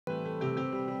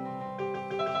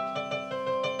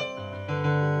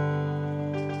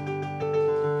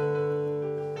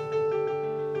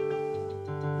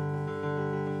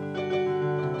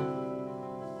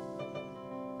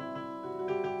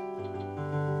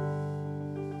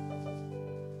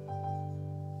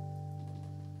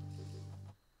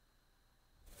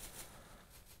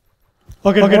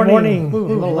Well, good morning. Ooh,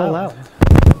 a little loud.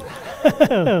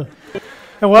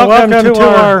 And welcome to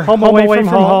our Home Away from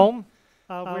Home.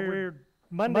 We're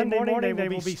Monday morning, they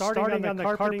will be starting on the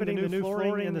carpeting, the new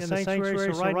flooring in the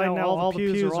sanctuary. So right now, all the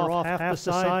pews are off half the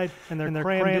side, and they're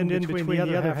crammed in between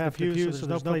the other half of the pews, so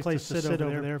there's no place to sit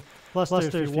over there. Plus,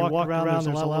 if you walk around,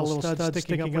 there's a lot of little studs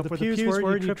sticking up where the pews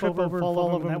were. You trip over and fall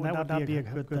over them, and that would not be a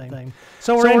good thing.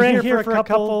 So we're in here for a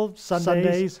couple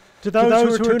Sundays. To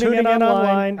those who are tuning in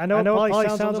online, I know it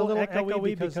probably sounds a little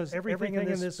echoey because everything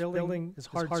in this building is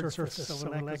hard surface,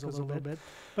 so it echoes a little bit.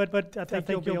 But I think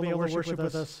you'll be able to worship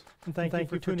with us. And thank you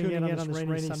for tuning in on this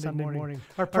rainy Sunday morning.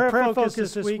 Our prayer focus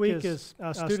this week is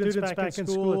students back in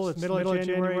school. It's middle of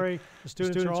January. The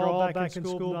students are all back in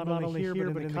school, not only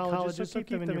here, but in the colleges. So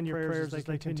keep them in your prayers as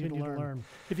they continue to learn.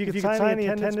 If you could sign the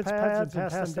attendance pads and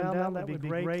pass them down, that would be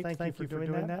great. Thank you for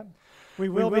doing that. We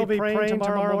will be praying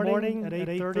tomorrow morning at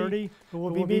 8:30, but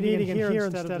we'll be meeting in here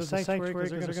instead of the sanctuary because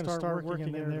they're going to start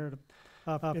working in there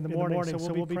in the morning.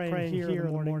 So we'll be praying here in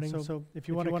the morning. So if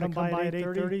you want to come by at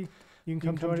 8:30, you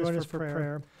can come join us for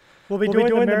prayer. We'll be doing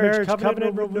the marriage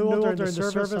covenant renewal during the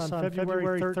service on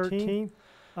February 13th.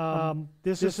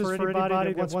 This is for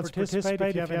anybody that wants to participate.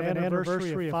 If you have an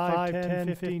anniversary of 5, 10,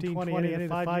 15, 20, any of the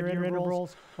 5-year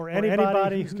intervals, or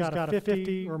anybody who's got a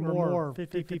 50 or more,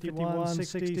 50, 51,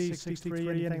 60,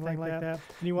 63, anything like that,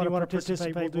 and you want to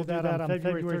participate, we'll do that on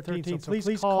February 13th. So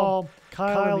please call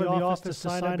Kyle in the office to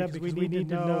sign up because we need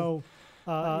to know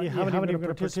how many are going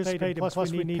to participate, and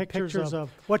plus we need pictures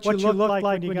of what you look like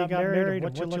when you got married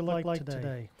and what you look like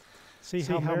today. See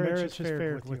how marriage has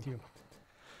fared with you.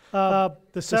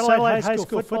 The Satellite High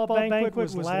School football banquet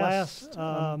was last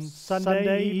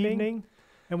Sunday evening,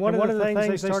 and one of the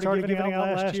things they started giving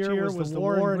out last year was the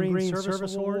War and Green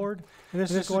Service Award. And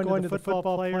this is going to the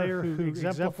football player who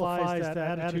exemplifies that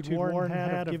attitude Warren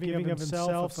had of giving of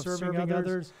himself, of serving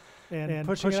others, and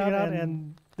pushing it out.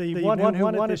 And the one who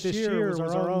won it this year was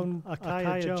our own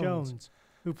Akaya Jones,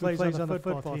 who plays on the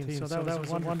football team. So that was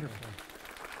wonderful.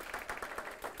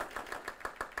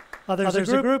 There's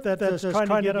a group that's trying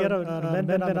to get an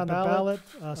amendment on the ballot,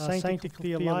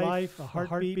 Sanctity of Life, a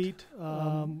heartbeat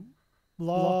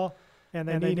law, and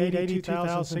they need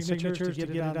 82,000 signatures to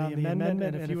get it on the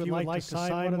amendment. And if you would like to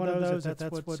sign one of those, if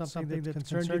that's something that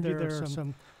concerns you, there are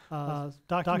some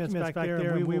documents back there,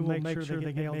 and we will make sure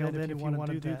they get mailed in if you want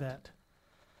to do that.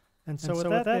 And so with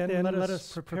that, then, let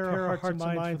us prepare our hearts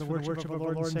and minds for the worship of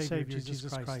our Lord and Savior,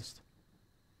 Jesus Christ.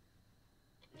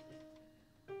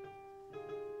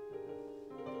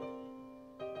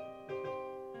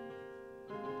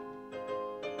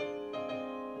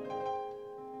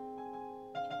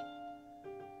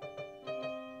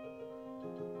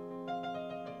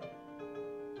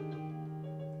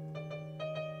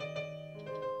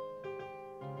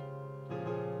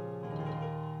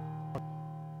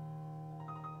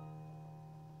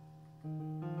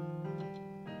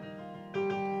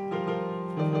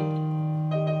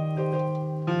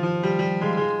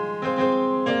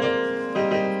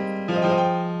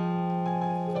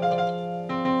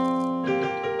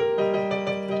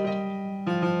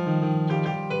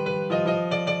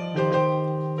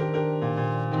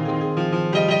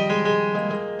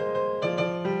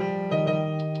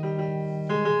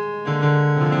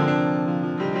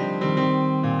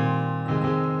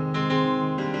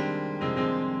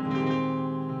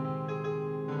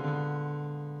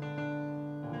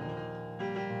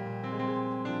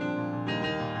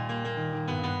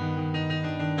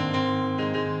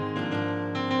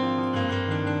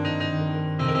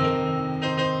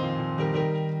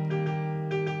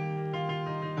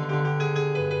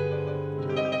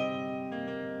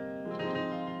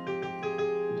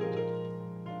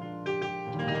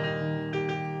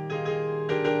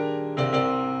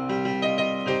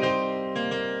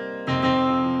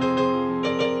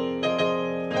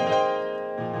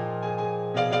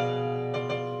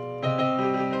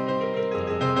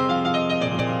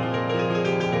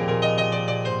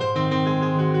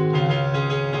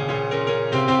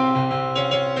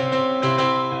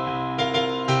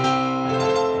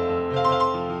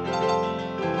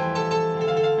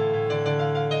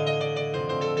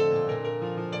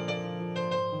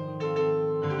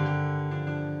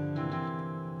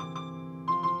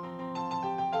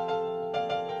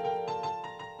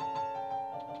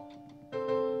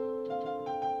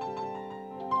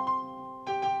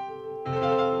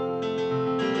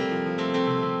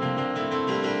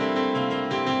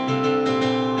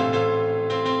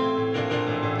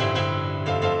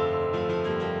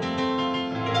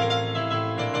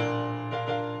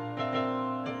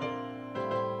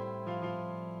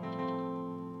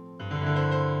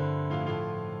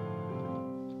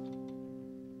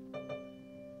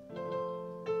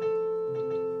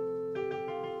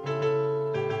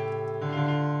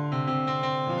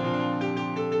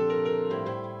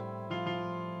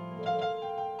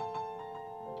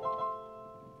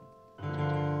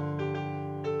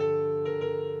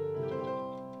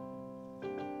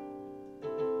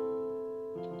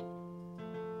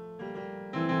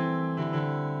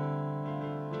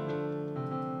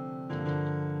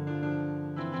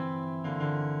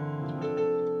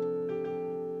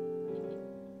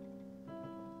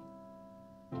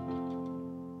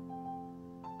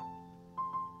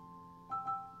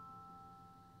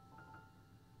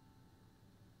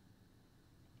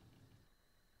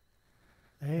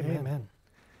 Amen.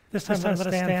 This time let us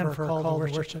stand for a call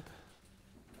to worship.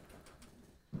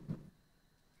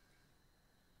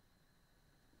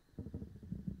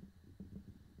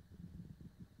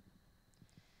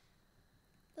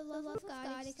 The love of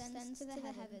God extends to the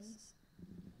heavens.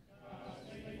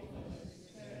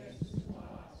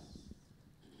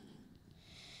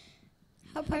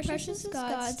 How precious is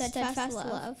God's steadfast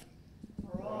love.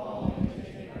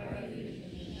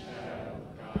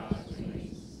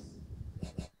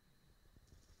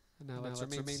 Now let's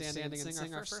remain standing and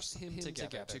sing our first hymn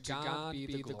together. To God be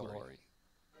the glory.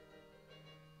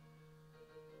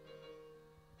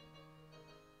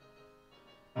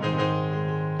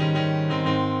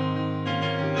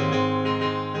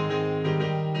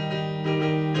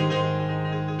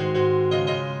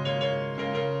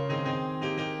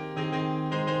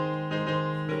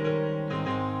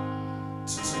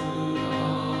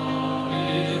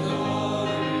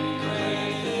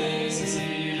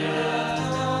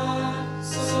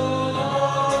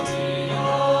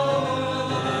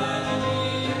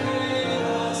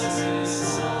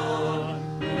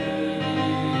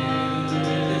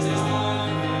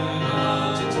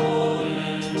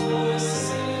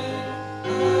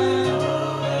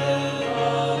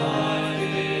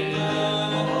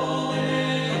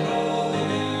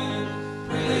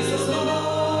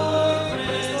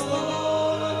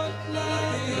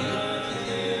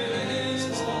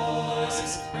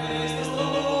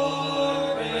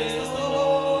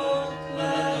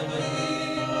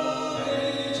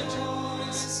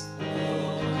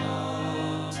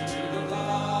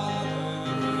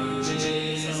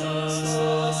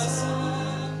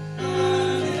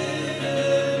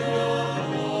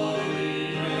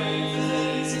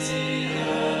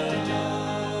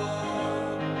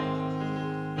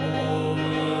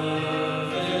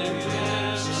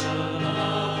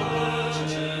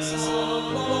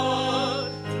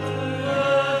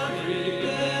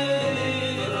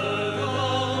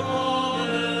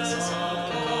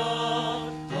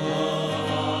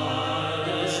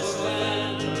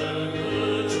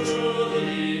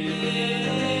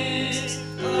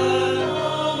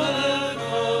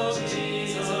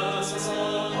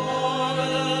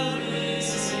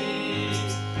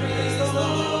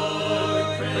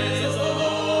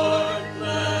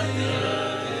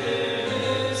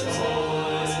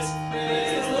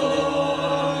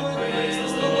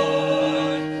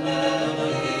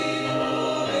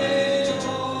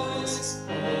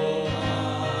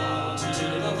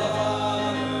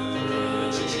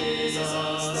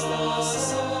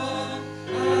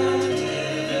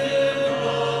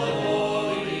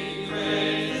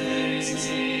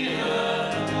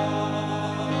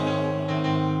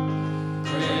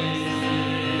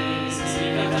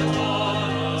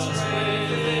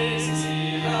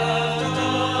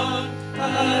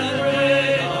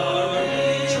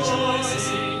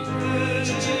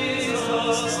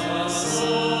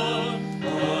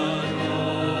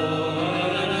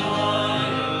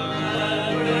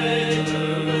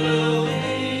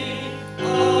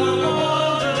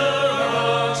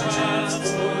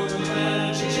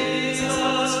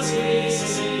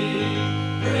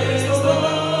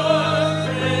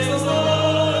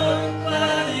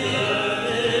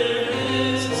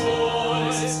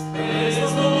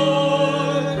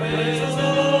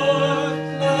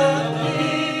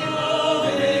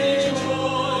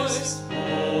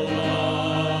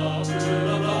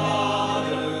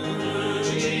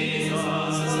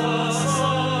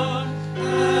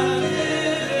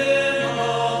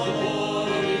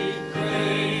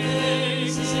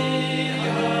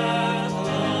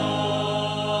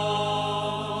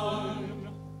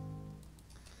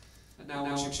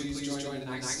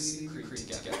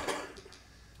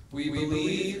 We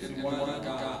believe in one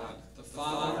God, the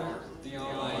Father, the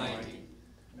Almighty,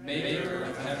 maker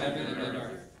of heaven and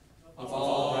earth, of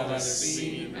all that is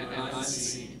seen and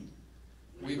unseen.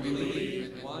 We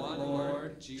believe in one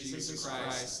Lord, Jesus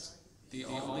Christ, the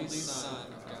only Son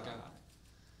of God,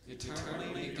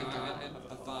 eternally begotten of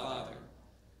the Father,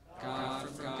 God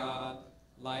from God,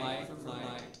 light from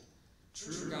light,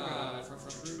 true God from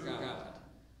true God,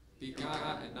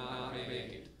 begotten and not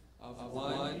made, of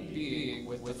one being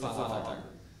with the Father.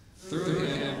 Through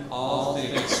him all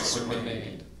things were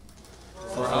made.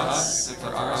 For us and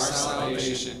for our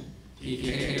salvation he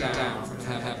came down from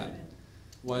heaven,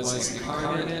 was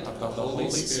incarnate of the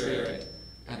Holy Spirit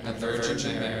and the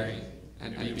Virgin Mary,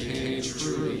 and became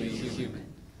truly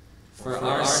human. For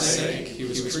our sake he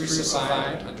was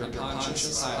crucified under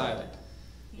Pontius Pilate.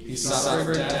 He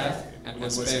suffered death and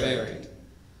was buried.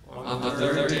 On the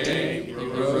third day he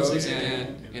rose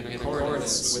again in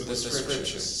accordance with the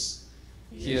Scriptures.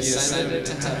 He ascended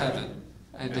to heaven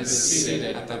and is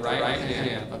seated at the right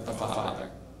hand of the Father.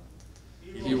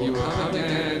 He will come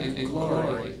again in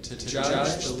glory to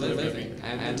judge the living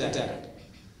and the dead,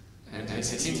 and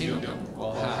his kingdom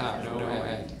will have no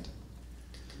end.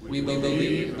 We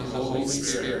believe in the Holy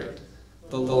Spirit,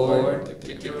 the Lord,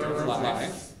 the giver of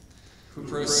life, who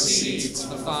proceeds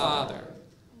from the Father,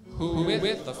 who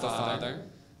with the Father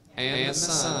and the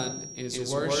Son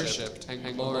is worshipped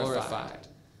and glorified,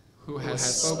 who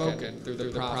has spoken through the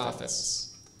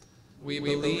prophets. We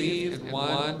believe in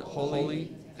one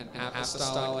holy and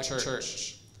apostolic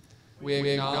church. We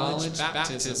acknowledge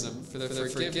baptism for the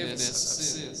forgiveness of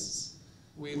sins.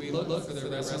 We look for the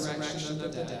resurrection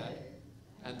of the dead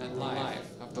and the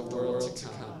life of the world to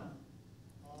come.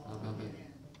 Amen.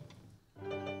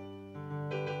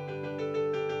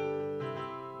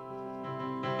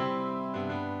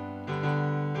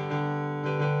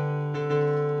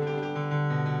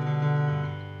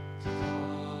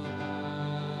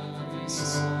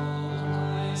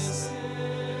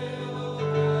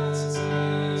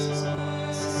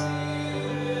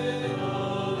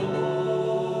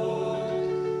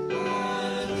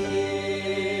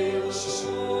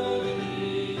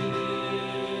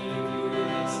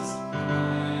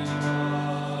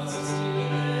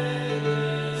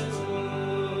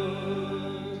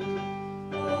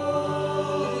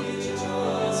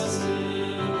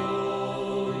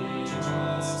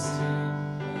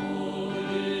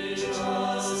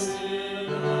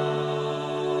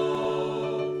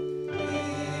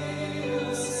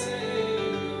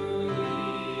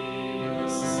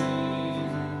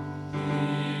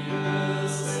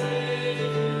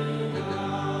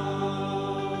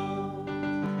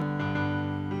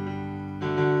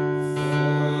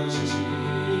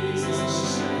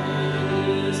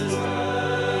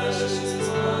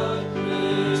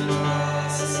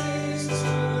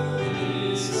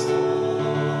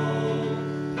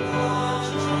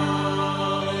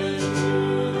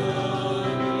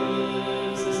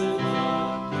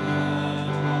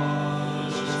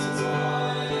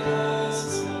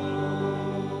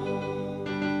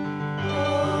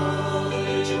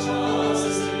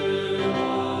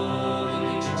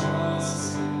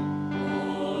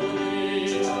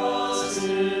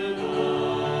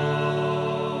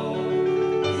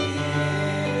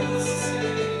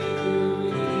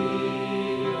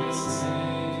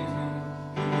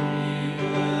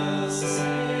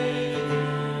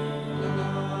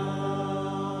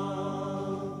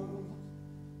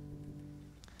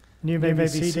 You may be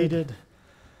seated.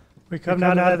 We come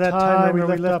now to that time where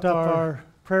we lift up our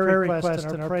prayer requests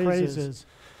and our praises.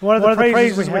 One of the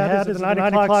praises we had is the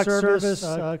 9 o'clock service.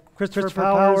 Christopher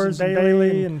Powers,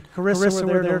 Bailey, and Carissa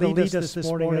were there to lead us this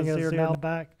morning as they're now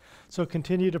back. So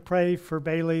continue to pray for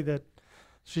Bailey that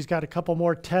she's got a couple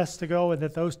more tests to go and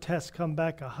that those tests come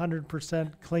back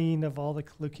 100% clean of all the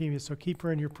leukemia. So keep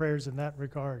her in your prayers in that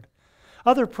regard.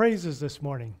 Other praises this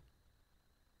morning.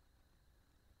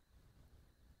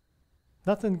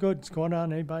 Nothing good's going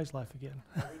on in anybody's life again.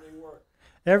 Everything worked.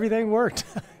 Everything worked.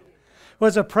 It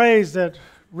was a praise that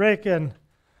Rick and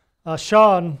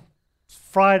Sean,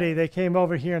 Friday, they came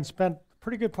over here and spent a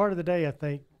pretty good part of the day, I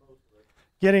think,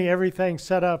 getting everything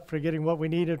set up for getting what we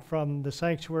needed from the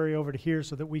sanctuary over to here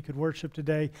so that we could worship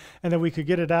today and that we could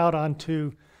get it out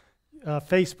onto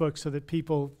Facebook so that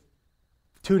people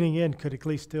tuning in could at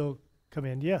least still come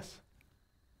in. Yes?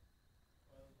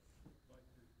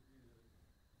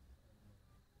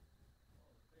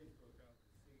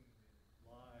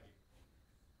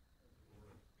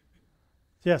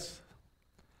 Yes,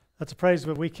 that's a praise,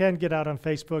 but we can get out on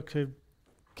Facebook to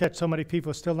catch so many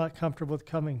people still not comfortable with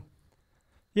coming.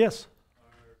 Yes?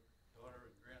 Our daughter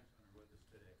and grandson are with us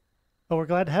today. Oh, we're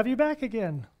glad to have you back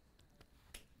again.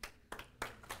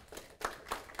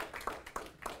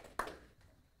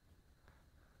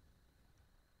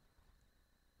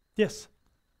 Yes?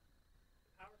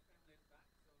 The Powers family is back,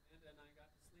 so Amanda and I got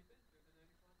to sleep in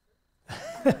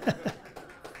through the 9 o'clock service.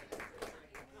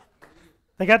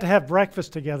 They got to have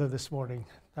breakfast together this morning.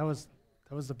 That was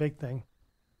the big thing.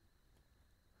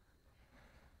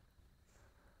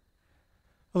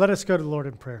 Well, let us go to the Lord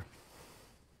in prayer.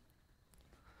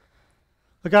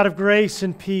 The God of grace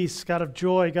and peace, God of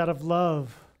joy, God of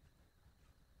love,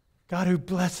 God who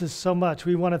blesses so much,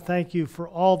 we want to thank you for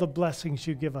all the blessings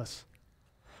you give us.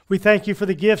 We thank you for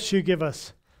the gifts you give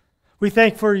us. We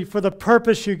thank you for the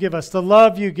purpose you give us, the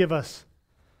love you give us.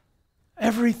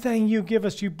 Everything you give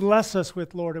us, you bless us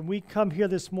with, Lord. And we come here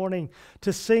this morning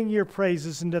to sing your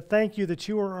praises and to thank you that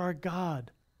you are our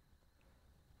God.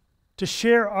 To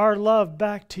share our love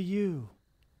back to you.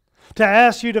 To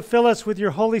ask you to fill us with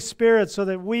your Holy Spirit so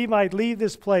that we might leave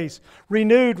this place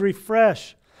renewed,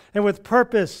 refreshed, and with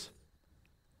purpose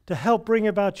to help bring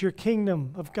about your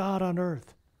kingdom of God on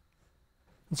earth.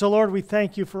 And so, Lord, we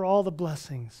thank you for all the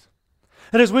blessings.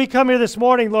 And as we come here this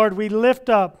morning, Lord, we lift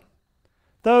up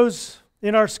those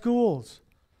in our schools.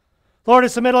 Lord,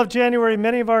 it's the middle of January.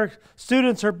 Many of our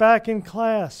students are back in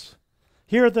class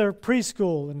here at their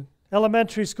preschool and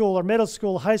elementary school or middle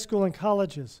school, high school, and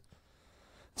colleges.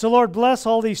 So, Lord, bless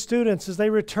all these students as they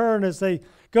return, as they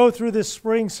go through this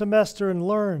spring semester and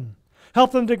learn.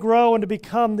 Help them to grow and to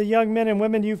become the young men and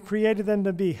women you've created them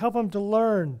to be. Help them to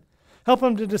learn. Help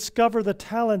them to discover the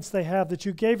talents they have that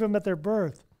you gave them at their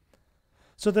birth,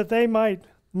 so that they might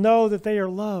know that they are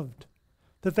loved,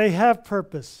 that they have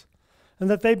purpose, and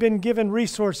that they've been given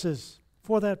resources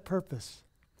for that purpose.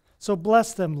 So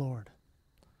bless them, Lord.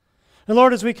 And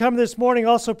Lord, as we come this morning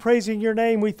also praising your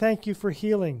name, we thank you for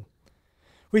healing.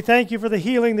 We thank you for the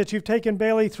healing that you've taken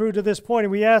Bailey through to this point,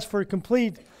 and we ask for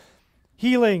complete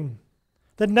healing,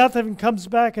 that nothing comes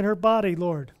back in her body,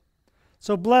 Lord.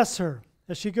 So bless her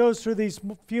as she goes through these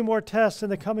few more tests in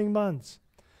the coming months.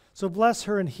 So bless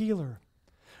her and heal her.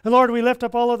 And Lord, we lift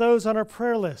up all of those on our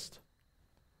prayer list.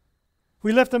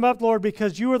 We lift them up, Lord,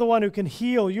 because you are the one who can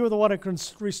heal. You are the one who can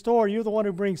restore. You're the one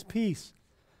who brings peace.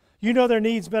 You know their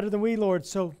needs better than we, Lord,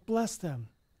 so bless them,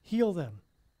 heal them.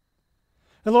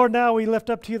 And Lord, now we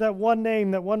lift up to you that one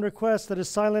name, that one request that is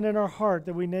silent in our heart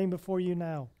that we name before you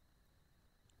now.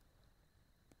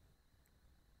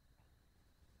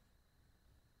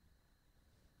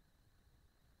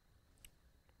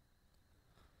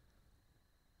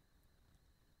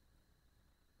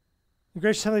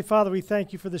 Gracious Heavenly Father, we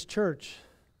thank you for this church.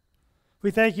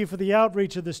 We thank you for the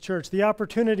outreach of this church, the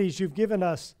opportunities you've given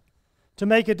us to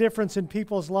make a difference in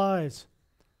people's lives.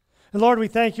 And Lord, we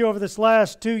thank you over this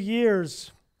last 2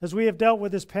 years as we have dealt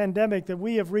with this pandemic, that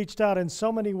we have reached out in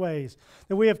so many ways,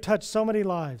 that we have touched so many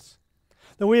lives,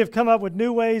 that we have come up with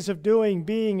new ways of doing,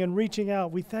 being, and reaching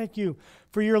out. We thank you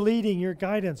for your leading, your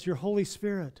guidance, your Holy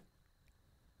Spirit.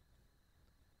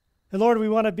 And Lord, we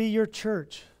want to be your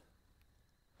church.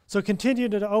 So continue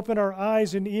to open our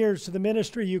eyes and ears to the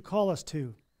ministry you call us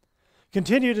to.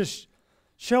 Continue to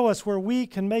show us where we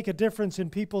can make a difference in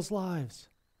people's lives.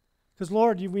 Because,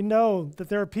 Lord, we know that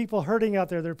there are people hurting out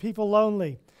there. There are people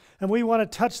lonely. And we want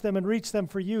to touch them and reach them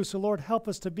for you. So, Lord, help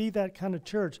us to be that kind of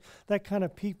church, that kind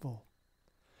of people.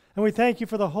 And we thank you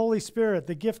for the Holy Spirit,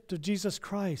 the gift of Jesus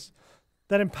Christ,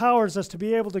 that empowers us to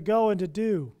be able to go and to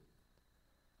do.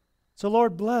 So,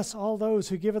 Lord, bless all those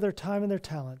who give of their time and their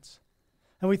talents.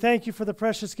 And we thank you for the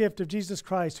precious gift of Jesus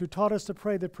Christ, who taught us to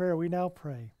pray the prayer we now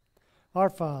pray. Our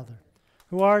Father,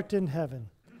 who art in heaven,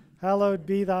 hallowed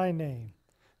be thy name.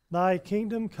 Thy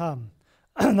kingdom come,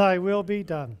 thy will be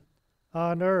done,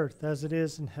 on earth as it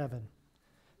is in heaven.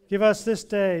 Give us this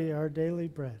day our daily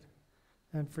bread,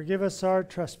 and forgive us our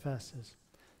trespasses,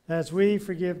 as we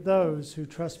forgive those who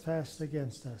trespass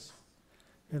against us.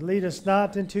 And lead us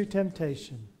not into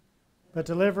temptation, but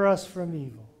deliver us from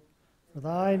evil. For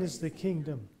thine is the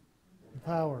kingdom, the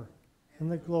power,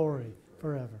 and the glory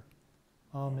forever.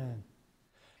 Amen.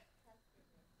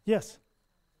 Yes.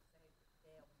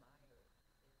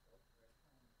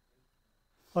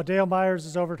 Oh, Dale Myers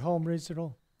is over at Home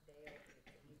Regional?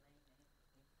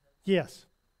 Yes.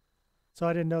 So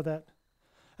I didn't know that.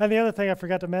 And the other thing I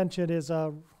forgot to mention is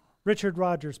Richard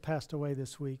Rogers passed away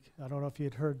this week. I don't know if you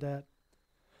had heard that.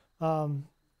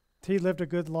 He lived a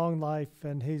good, long life,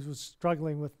 and he was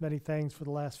struggling with many things for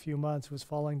the last few months. He was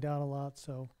falling down a lot,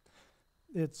 so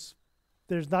there's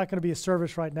not going to be a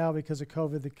service right now because of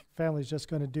COVID. The family's just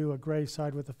going to do a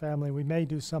graveside with the family. We may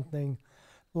do something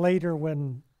later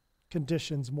when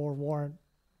conditions more warrant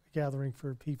gathering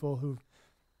for people who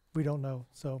we don't know.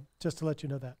 So just to let you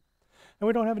know that. And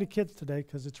we don't have any kids today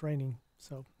because it's raining,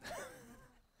 so...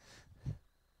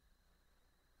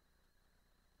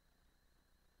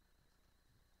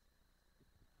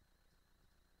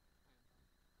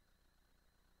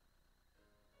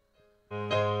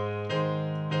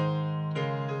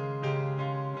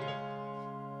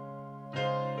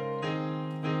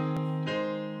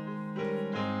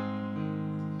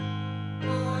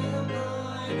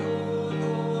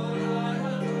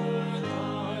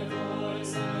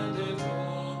 Voice and it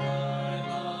told thy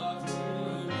love to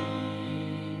me.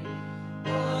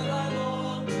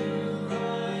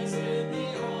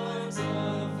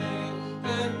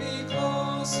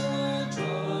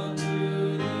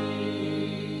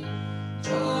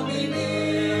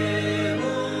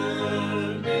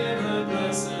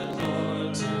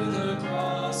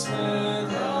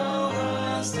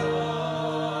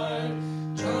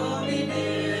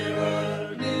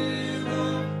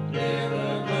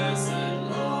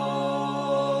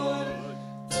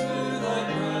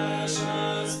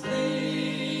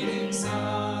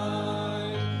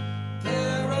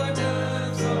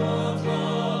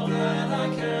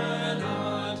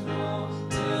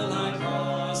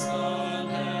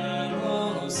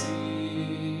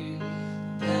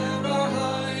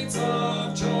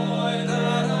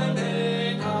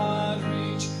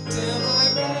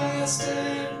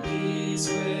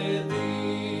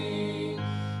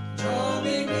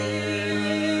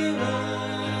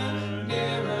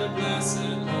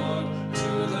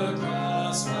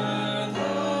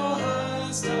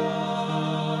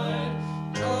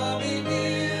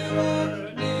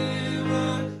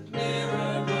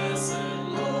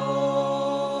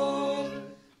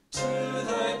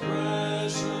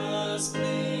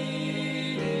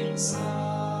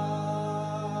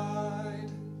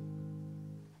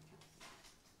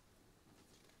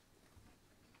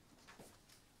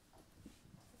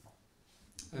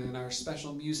 And our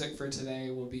special music for today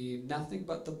will be Nothing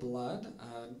But the Blood.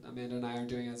 Amanda and I are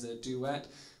doing it as a duet.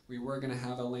 We were going to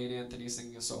have Elaine Anthony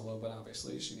singing a solo, but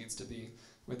obviously she needs to be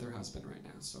with her husband right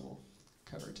now, so we'll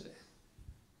cover it today.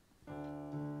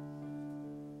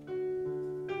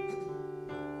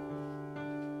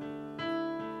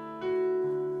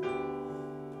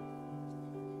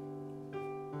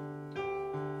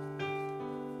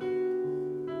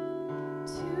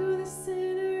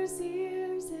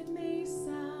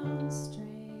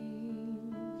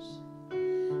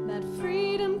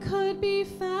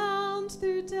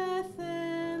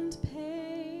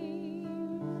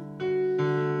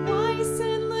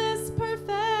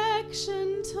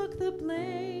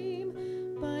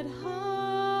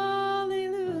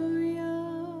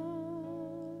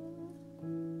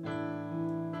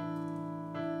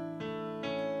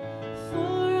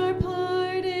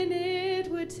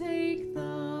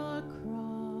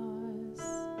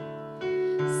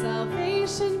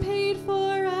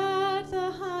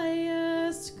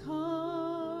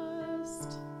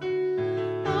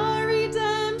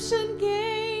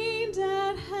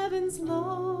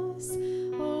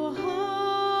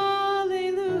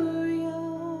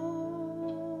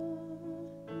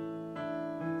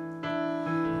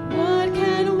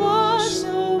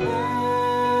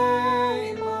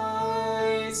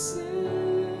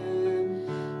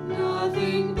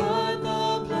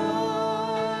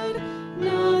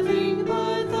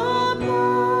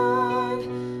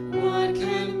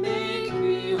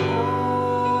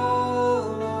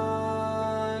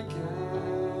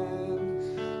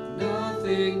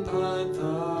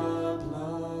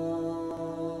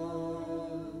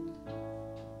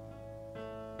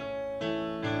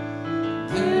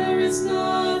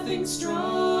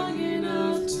 Strong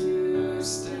enough to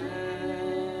stand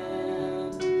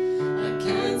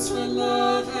against what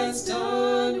love has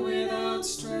done with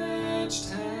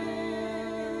outstretched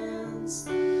hands.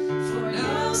 For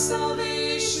now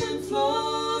salvation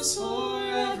flows for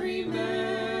every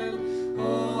man.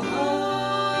 Oh,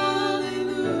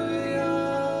 hallelujah.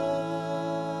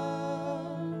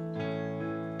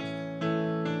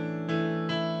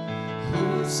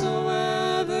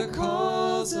 Whosoever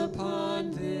calls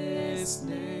upon this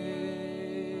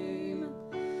name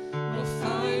will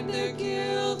find their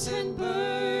guilt and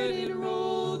burden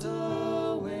rolled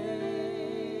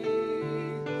away.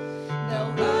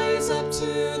 They'll rise up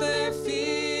to their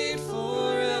feet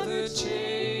forever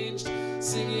changed,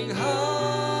 singing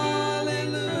hallelujah.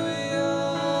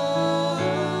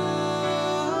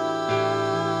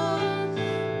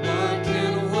 What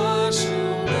can wash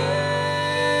away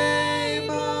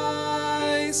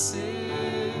my sin?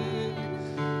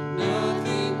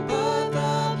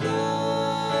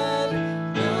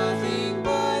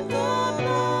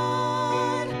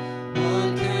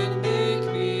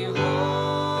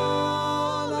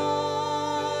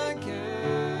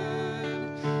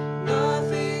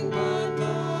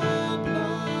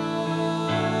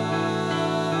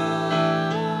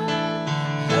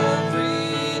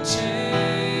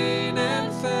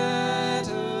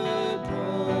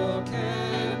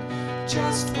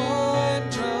 Just one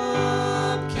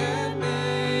drop can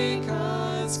make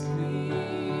us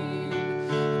clean.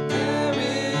 There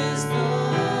is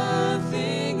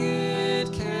nothing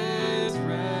it can't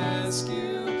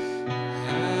rescue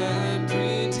and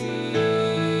redeem.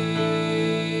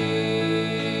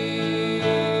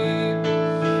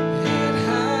 It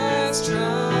has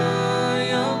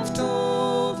triumphed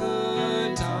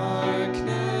over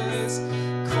darkness,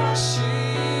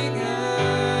 crushing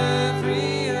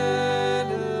every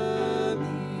enemy.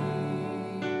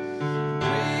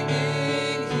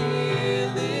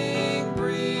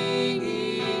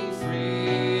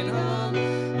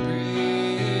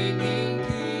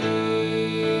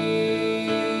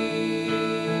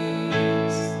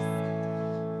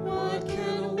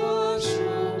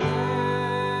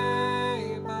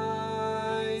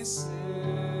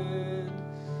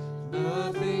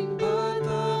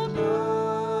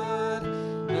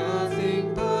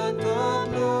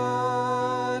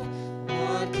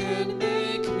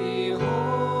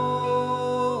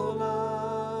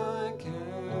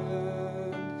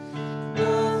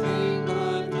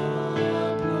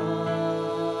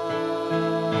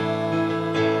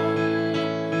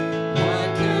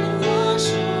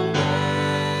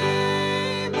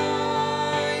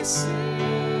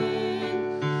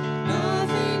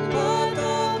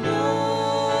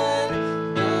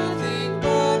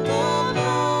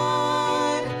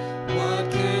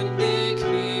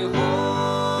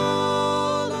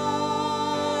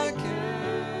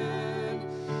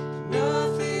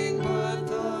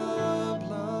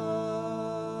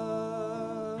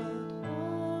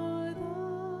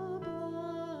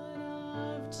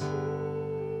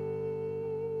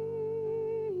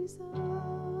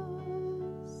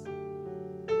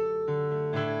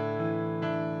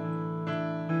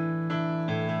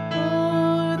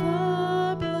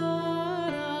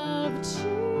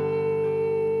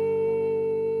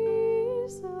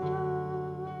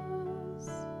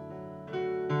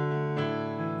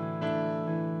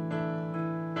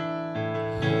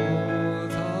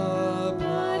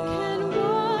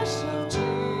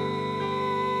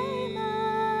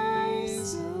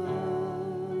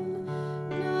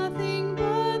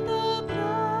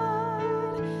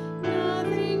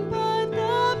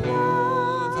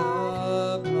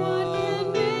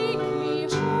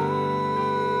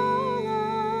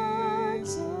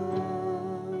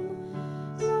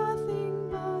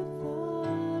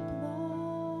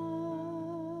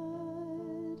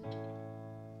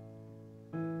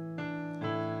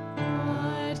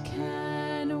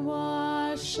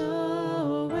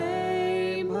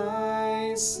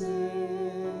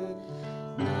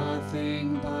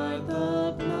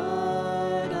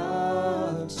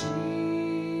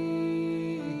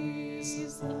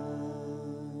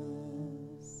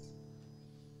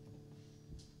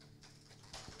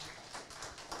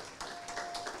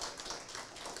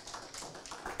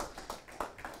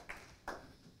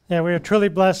 Yeah, we are truly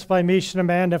blessed by Misha and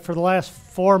Amanda for the last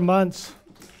 4 months.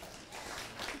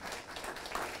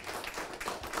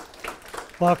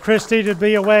 While Chris needed to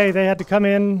be away, they had to come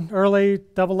in early,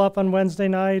 double up on Wednesday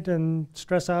night, and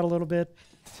stress out a little bit.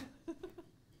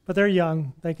 But they're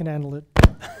young. They can handle it.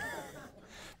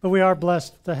 But we are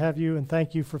blessed to have you, and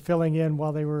thank you for filling in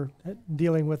while they were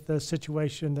dealing with the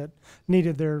situation that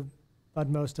needed their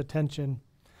utmost attention.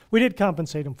 We did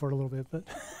compensate them for it a little bit,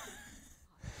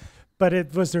 but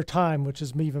it was their time, which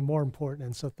is even more important,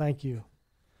 and so thank you.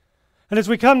 And as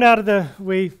we come now to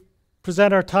we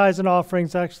present our tithes and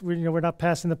offerings. Actually, we're not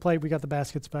passing the plate. We got the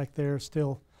baskets back there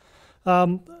still.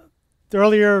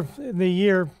 Earlier in the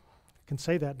year, I can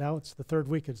say that now, it's the third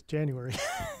week, it's January.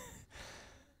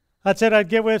 I said I'd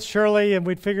get with Shirley and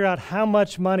we'd figure out how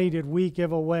much money did we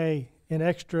give away in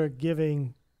extra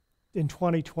giving in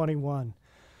 2021.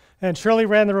 And Shirley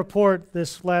ran the report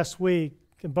this last week,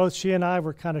 and both she and I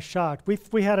were kind of shocked.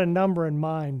 We had a number in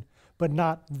mind, but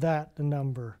not that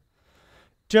number.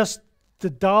 Just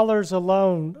the dollars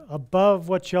alone above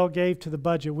what y'all gave to the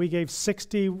budget, we gave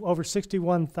over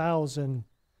 $61,000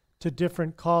 to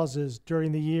different causes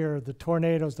during the year, the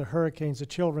tornadoes, the hurricanes, the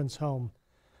children's home.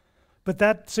 But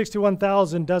that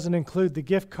 $61,000 doesn't include the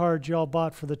gift cards y'all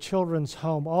bought for the children's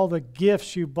home, all the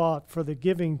gifts you bought for the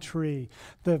giving tree,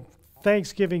 the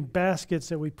Thanksgiving baskets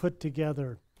that we put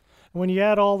together. And when you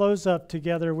add all those up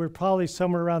together, we're probably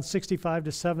somewhere around $65,000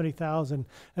 to $70,000.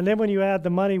 And then when you add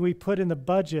the money we put in the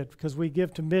budget, because we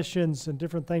give to missions and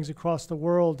different things across the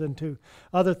world and to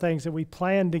other things that we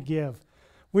plan to give,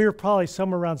 we were probably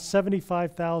somewhere around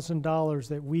 $75,000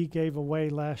 that we gave away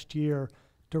last year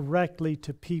directly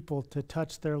to people to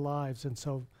touch their lives. And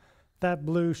so that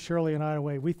blew Shirley and I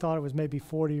away. We thought it was maybe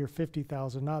 $40,000 or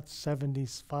 $50,000, not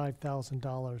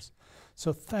 $75,000.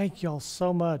 So thank y'all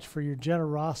so much for your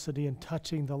generosity in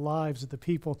touching the lives of the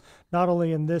people, not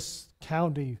only in this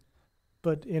county,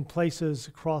 but in places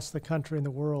across the country and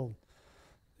the world.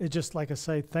 It just, like I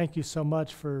say, thank you so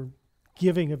much for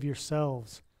giving of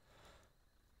yourselves.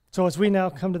 So as we now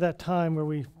come to that time where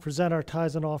we present our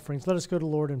tithes and offerings, let us go to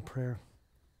the Lord in prayer.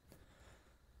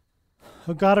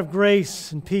 O God of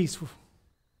grace and peace,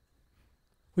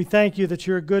 we thank you that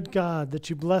you're a good God,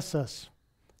 that you bless us,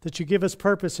 that you give us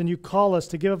purpose and you call us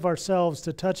to give of ourselves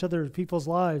to touch other people's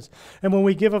lives. And when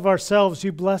we give of ourselves,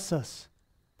 you bless us.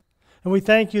 And we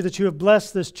thank you that you have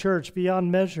blessed this church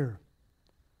beyond measure,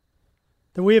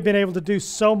 that we have been able to do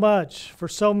so much for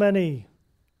so many,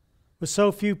 with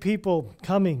so few people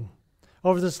coming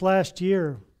over this last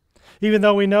year, even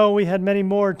though we know we had many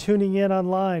more tuning in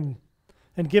online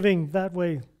and giving that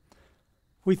way.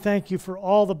 We thank you for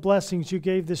all the blessings you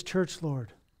gave this church,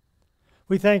 Lord.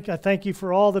 I thank you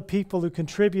for all the people who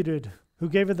contributed, who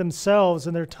gave of themselves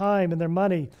and their time and their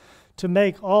money to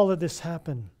make all of this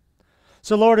happen.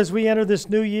 So, Lord, as we enter this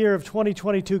new year of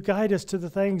 2022, guide us to the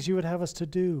things you would have us to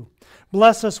do.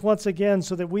 Bless us once again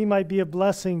so that we might be a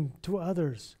blessing to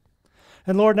others.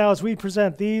 And Lord, now as we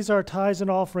present these, our tithes and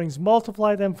offerings,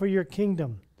 multiply them for your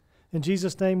kingdom. In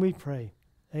Jesus' name we pray.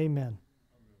 Amen. Amen.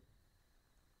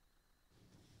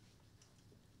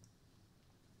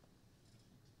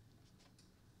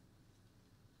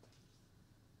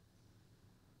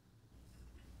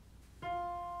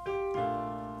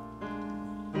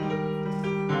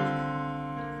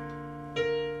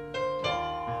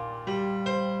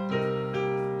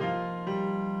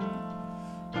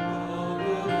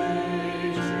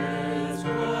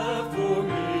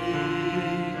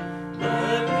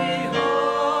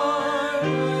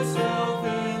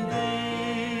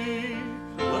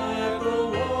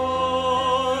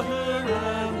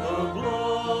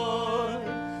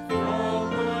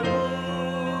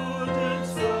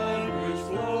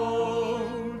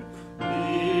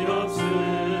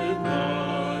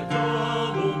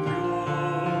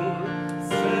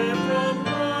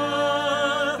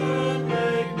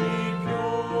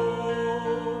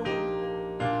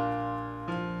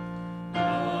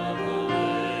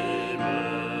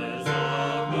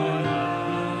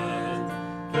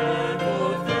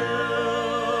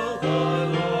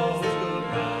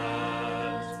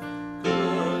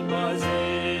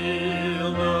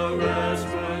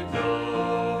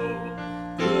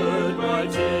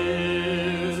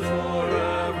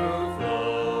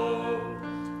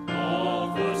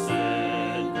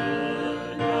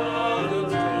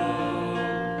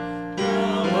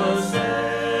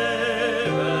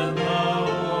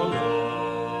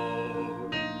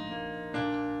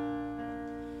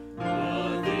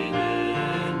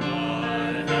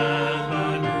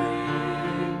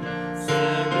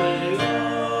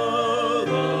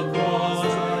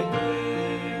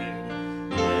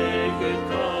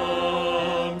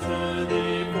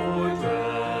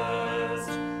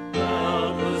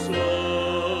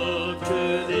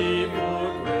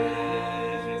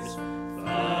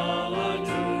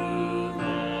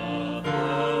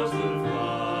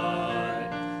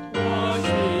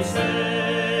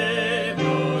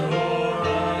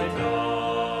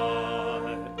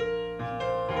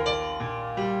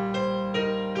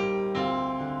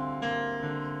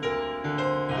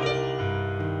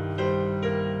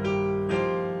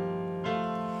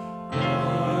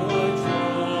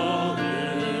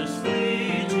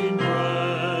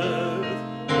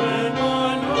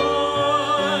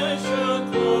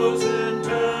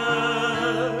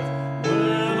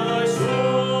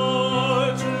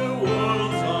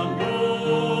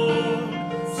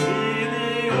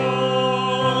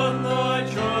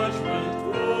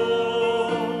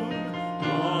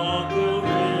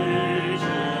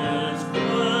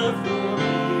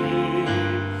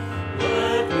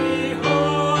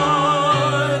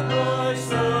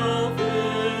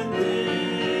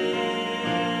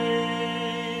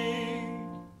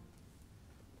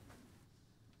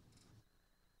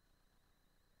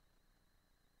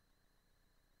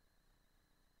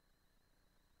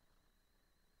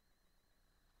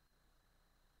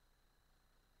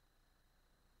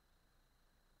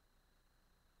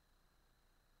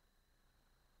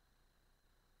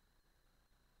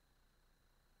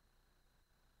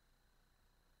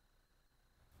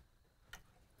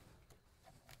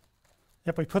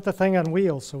 Yep, we put the thing on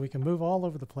wheels so we can move all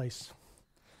over the place.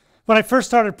 When I first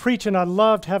started preaching, I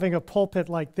loved having a pulpit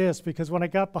like this because when I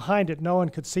got behind it, no one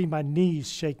could see my knees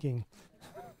shaking.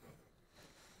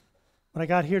 When I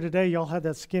got here today, y'all had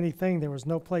that skinny thing. There was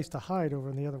no place to hide over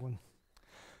in the other one.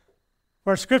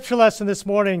 Our scripture lesson this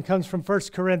morning comes from 1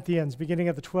 Corinthians, beginning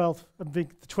of the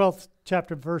 12th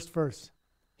chapter, verse.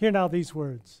 Hear now these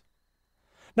words.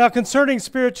 Now concerning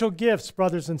spiritual gifts,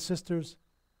 brothers and sisters,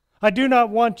 I do not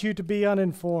want you to be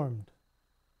uninformed.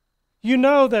 You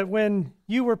know that when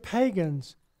you were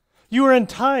pagans, you were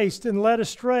enticed and led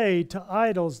astray to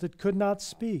idols that could not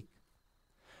speak.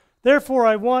 Therefore,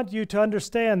 I want you to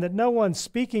understand that no one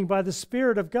speaking by the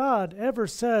Spirit of God ever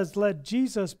says, "Let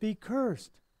Jesus be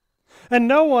cursed." And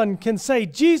no one can say,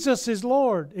 "Jesus is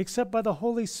Lord," except by the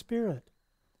Holy Spirit.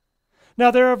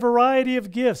 Now there are a variety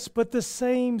of gifts, but the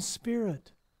same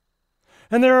Spirit.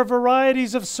 And there are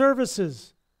varieties of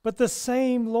services, but the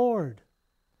same Lord.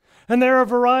 And there are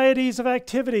varieties of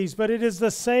activities, but it is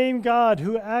the same God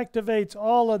who activates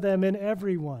all of them in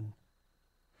everyone.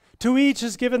 To each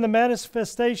is given the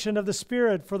manifestation of the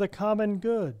Spirit for the common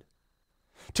good.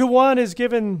 To one is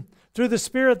given through the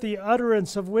Spirit the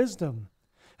utterance of wisdom,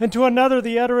 and to another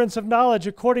the utterance of knowledge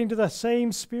according to the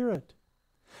same Spirit,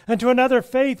 and to another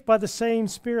faith by the same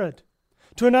Spirit,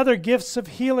 to another gifts of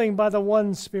healing by the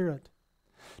one Spirit,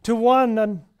 to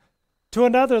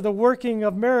another the working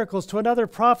of miracles, to another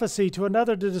prophecy, to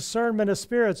another the discernment of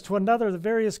spirits, to another the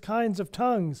various kinds of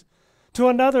tongues, to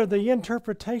another the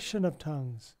interpretation of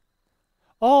tongues.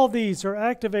 All these are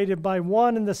activated by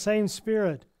one and the same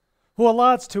Spirit, who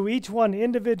allots to each one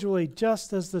individually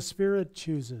just as the Spirit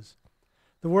chooses.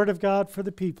 The word of God for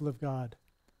the people of God.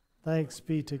 Thanks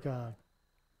be to God.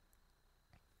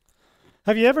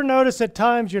 Have you ever noticed at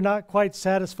times you're not quite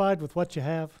satisfied with what you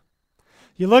have?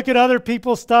 You look at other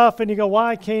people's stuff and you go,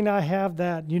 why can't I have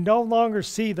that? You no longer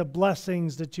see the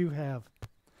blessings that you have.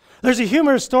 There's a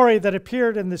humorous story that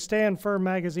appeared in the Stand Firm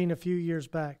magazine a few years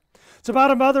back. It's about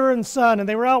a mother and son, and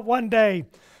they were out one day,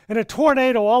 and a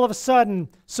tornado all of a sudden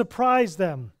surprised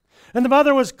them. And the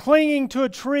mother was clinging to a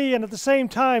tree and at the same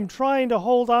time trying to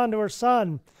hold on to her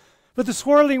son. But the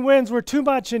swirling winds were too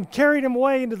much and carried him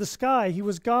away into the sky. He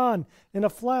was gone in a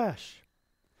flash.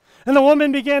 And the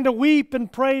woman began to weep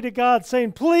and pray to God,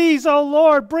 saying, "Please, oh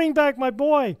Lord, bring back my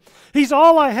boy. He's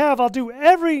all I have. I'll do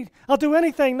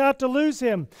anything not to lose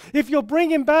him. If you'll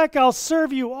bring him back, I'll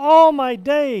serve you all my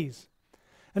days."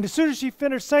 And as soon as she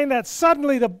finished saying that,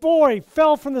 suddenly the boy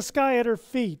fell from the sky at her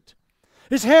feet.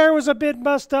 His hair was a bit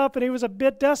mussed up and he was a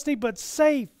bit dusty, but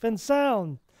safe and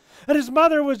sound. And his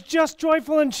mother was just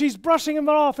joyful and she's brushing him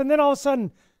off. And then all of a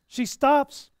sudden she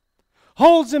stops,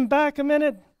 holds him back a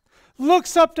minute,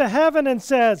 looks up to heaven and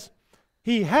says,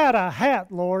 "He had a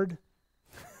hat, Lord."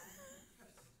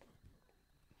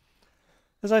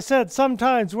 As I said,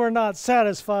 sometimes we're not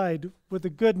satisfied with the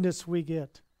goodness we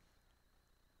get.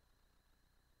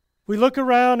 We look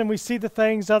around and we see the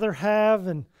things others have,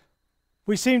 and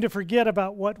we seem to forget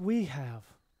about what we have.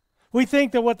 We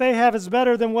think that what they have is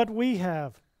better than what we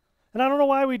have. And I don't know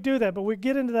why we do that, but we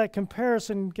get into that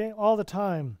comparison all the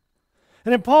time.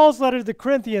 And in Paul's letter to the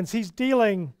Corinthians, he's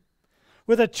dealing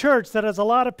with a church that has a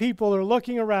lot of people who are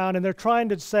looking around and they're trying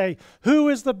to say, who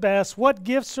is the best? What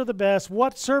gifts are the best?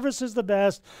 What service is the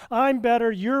best? I'm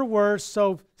better, you're worse,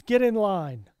 so get in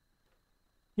line.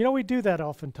 You know, we do that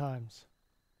oftentimes.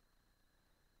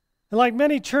 And like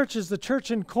many churches, the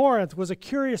church in Corinth was a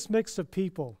curious mix of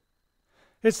people.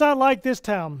 It's not like this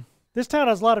town. This town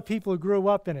has a lot of people who grew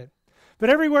up in it. But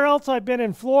everywhere else I've been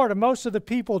in Florida, most of the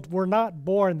people were not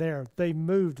born there. They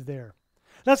moved there.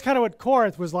 That's kind of what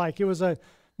Corinth was like. It was a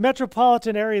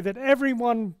metropolitan area that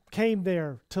everyone came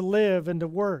there to live and to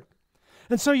work.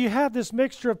 And so you have this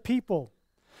mixture of people.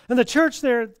 And the church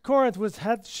there at Corinth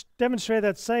had demonstrated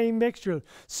that same mixture.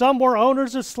 Some were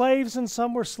owners of slaves and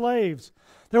some were slaves.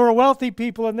 There were wealthy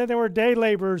people and then there were day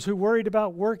laborers who worried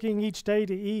about working each day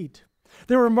to eat.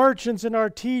 There were merchants and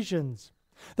artisans.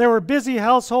 There were busy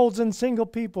households and single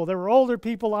people. There were older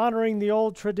people honoring the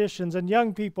old traditions and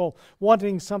young people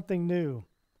wanting something new.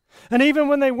 And even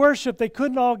when they worshiped, they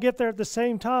couldn't all get there at the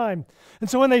same time. And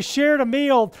so when they shared a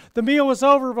meal, the meal was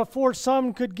over before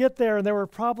some could get there, and there were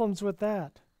problems with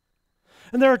that.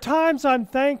 And there are times I'm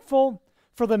thankful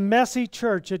for the messy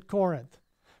church at Corinth,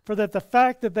 for the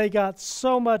fact that they got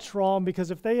so much wrong,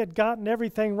 because if they had gotten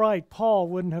everything right, Paul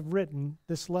wouldn't have written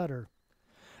this letter.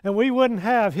 And we wouldn't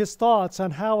have his thoughts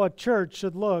on how a church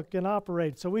should look and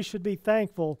operate. So we should be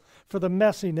thankful for the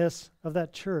messiness of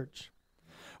that church.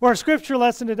 Well, our scripture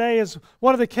lesson today is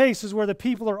one of the cases where the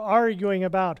people are arguing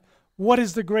about what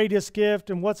is the greatest gift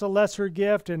and what's a lesser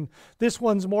gift, and this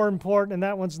one's more important and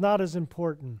that one's not as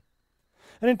important.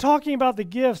 And in talking about the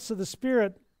gifts of the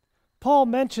Spirit, Paul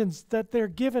mentions that they're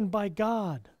given by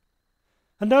God.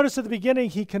 And notice at the beginning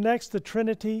he connects the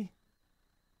Trinity.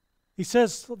 He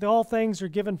says that all things are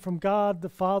given from God, the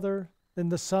Father, then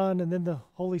the Son, and then the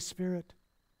Holy Spirit.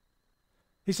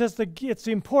 He says it's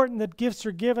important that gifts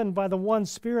are given by the one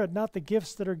Spirit, not the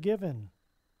gifts that are given.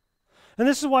 And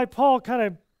this is why Paul kind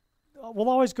of will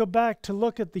always go back to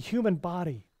look at the human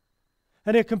body.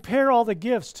 And he'll compare all the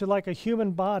gifts to like a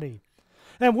human body.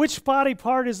 And which body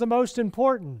part is the most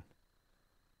important?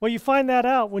 Well, you find that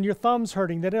out when your thumb's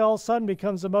hurting, that it all of a sudden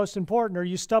becomes the most important, or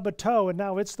you stub a toe and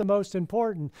now it's the most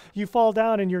important. You fall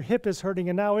down and your hip is hurting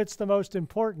and now it's the most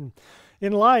important.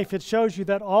 In life, it shows you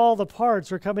that all the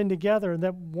parts are coming together and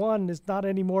that one is not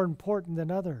any more important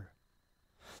than other.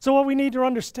 So what we need to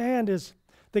understand is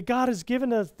that God has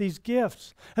given us these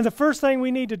gifts. And the first thing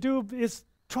we need to do is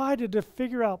try to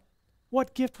figure out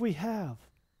what gift we have.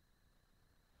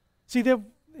 See, that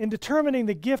in determining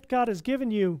the gift God has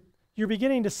given you, you're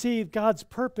beginning to see God's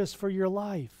purpose for your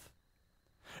life.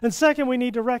 And second, we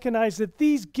need to recognize that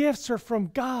these gifts are from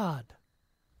God.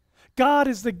 God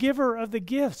is the giver of the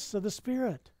gifts of the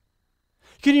Spirit.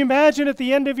 Can you imagine at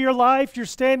the end of your life, you're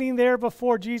standing there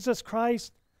before Jesus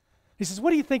Christ? He says,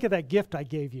 what do you think of that gift I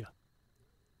gave you?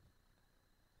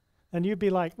 And you'd be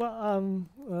like,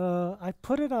 well, I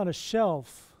put it on a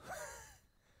shelf.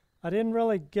 I didn't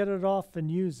really get it off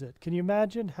and use it. Can you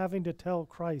imagine having to tell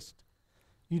Christ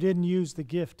you didn't use the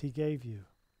gift he gave you?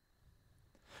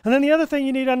 And then the other thing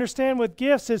you need to understand with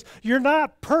gifts is you're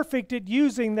not perfect at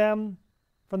using them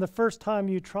from the first time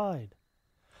you tried.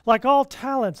 Like all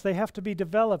talents, they have to be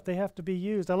developed, they have to be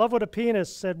used. I love what a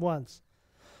pianist said once.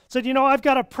 Said, I've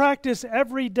got to practice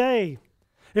every day.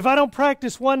 If I don't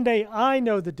practice one day, I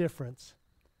know the difference.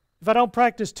 If I don't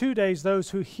practice 2 days,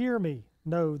 those who hear me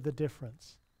know the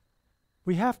difference.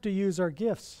 We have to use our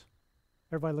gifts.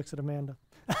 Everybody looks at Amanda.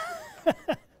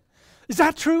 Is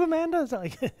that true, Amanda? Is that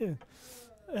like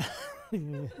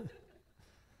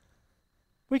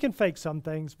we can fake some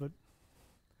things,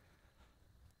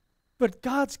 but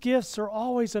God's gifts are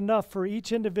always enough for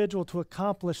each individual to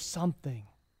accomplish something.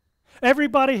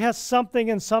 Everybody has something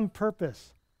and some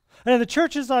purpose. And in the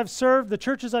churches I've served, the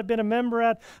churches I've been a member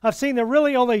at, I've seen there are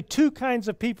really only two kinds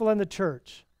of people in the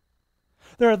church.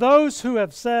 There are those who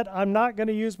have said, I'm not going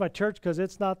to use my church because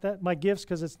it's not that, my gifts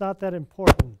because it's not that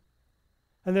important.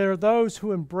 And there are those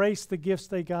who embrace the gifts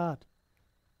they got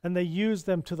and they use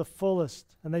them to the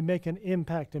fullest and they make an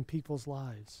impact in people's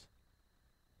lives.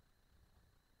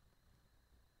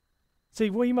 See,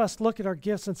 we must look at our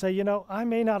gifts and say, I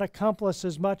may not accomplish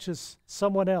as much as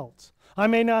someone else. I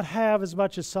may not have as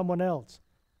much as someone else.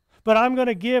 But I'm going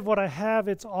to give what I have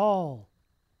its all.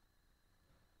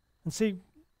 And see,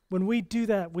 when we do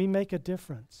that, we make a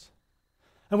difference.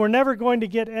 And we're never going to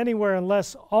get anywhere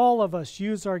unless all of us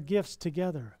use our gifts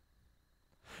together.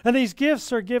 And these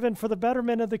gifts are given for the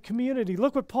betterment of the community.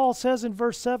 Look what Paul says in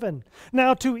verse 7.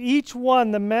 Now to each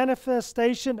one the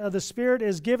manifestation of the Spirit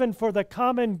is given for the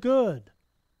common good.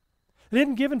 It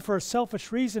isn't given for a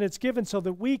selfish reason. It's given so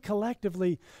that we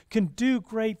collectively can do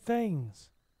great things.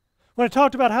 When I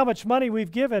talked about how much money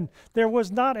we've given, there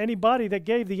was not anybody that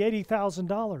gave the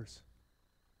 $80,000.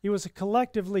 It was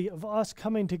collectively of us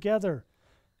coming together.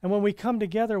 And when we come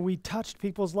together, we touched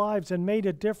people's lives and made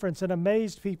a difference and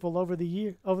amazed people over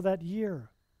that year.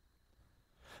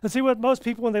 And see what most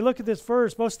people, when they look at this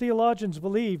verse, most theologians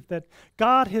believe that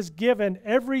God has given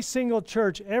every single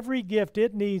church every gift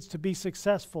it needs to be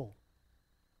successful.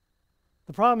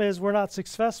 The problem is we're not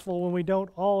successful when we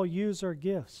don't all use our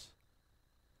gifts.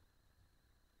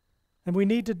 And we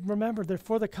need to remember they're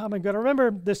for the common good. I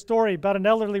remember this story about an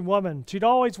elderly woman. She'd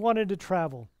always wanted to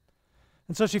travel.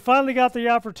 And so she finally got the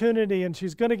opportunity, and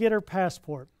she's going to get her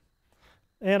passport.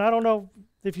 And I don't know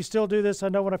if you still do this. I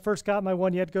know when I first got my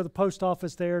one, you had to go to the post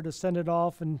office there to send it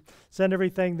off and send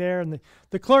everything there. And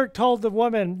the clerk told the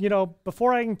woman,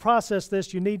 before I can process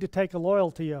this, you need to take a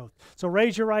loyalty oath. So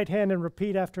raise your right hand and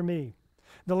repeat after me.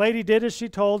 The lady did as she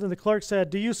told, and the clerk said,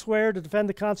 do you swear to defend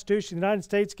the Constitution of the United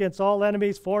States against all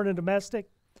enemies, foreign and domestic?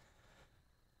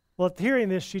 Well, at hearing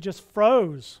this, she just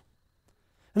froze.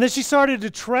 And then she started to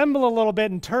tremble a little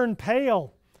bit and turn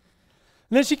pale.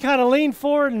 And then she kind of leaned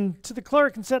forward and to the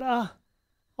clerk and said,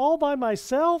 all by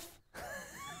myself?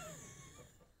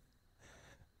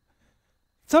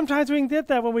 Sometimes we can get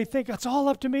that when we think it's all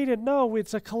up to me to know.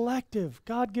 It's a collective.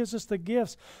 God gives us the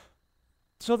gifts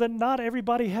so that not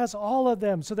everybody has all of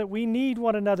them, so that we need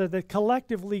one another, that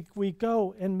collectively we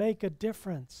go and make a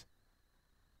difference.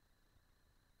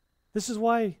 This is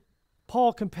why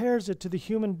Paul compares it to the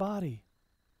human body.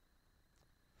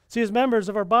 See, as members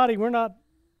of our body, we're not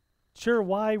sure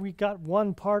why we got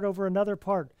one part over another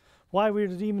part, why we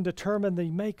would even determine the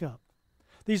makeup.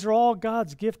 These are all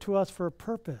God's gift to us for a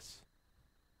purpose.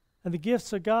 And the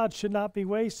gifts of God should not be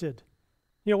wasted.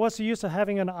 You know, what's the use of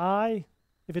having an eye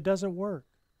if it doesn't work?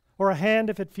 Or a hand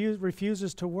if it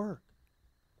refuses to work?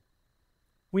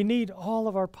 We need all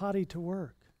of our body to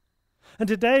work. And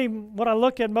today, when I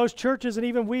look at most churches, and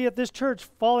even we at this church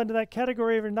fall into that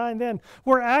category every now and then,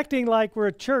 we're acting like we're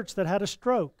a church that had a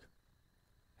stroke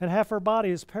and half our body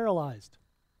is paralyzed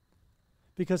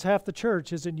because half the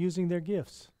church isn't using their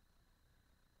gifts.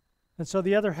 And so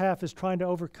the other half is trying to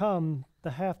overcome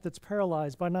the half that's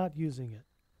paralyzed by not using it.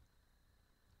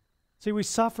 See, we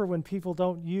suffer when people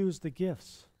don't use the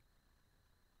gifts.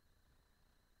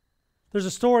 There's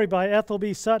a story by Ethel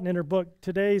B. Sutton in her book,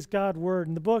 Today's God Word.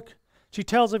 In the book, she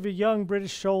tells of a young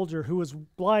British soldier who was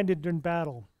blinded in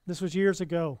battle. This was years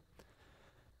ago.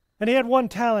 And he had one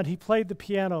talent. He played the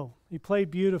piano. He played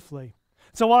beautifully.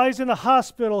 So while he's in the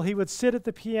hospital, he would sit at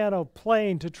the piano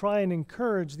playing to try and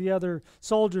encourage the other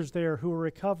soldiers there who were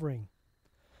recovering.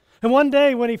 And one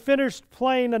day when he finished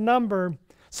playing a number,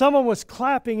 someone was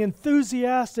clapping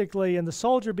enthusiastically, and the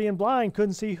soldier, being blind,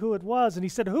 couldn't see who it was. And he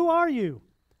said, "Who are you?"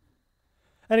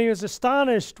 And he was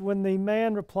astonished when the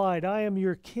man replied, "I am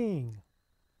your king."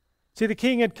 See, the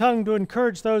king had come to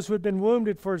encourage those who had been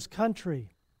wounded for his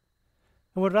country.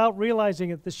 And without realizing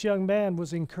it, this young man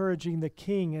was encouraging the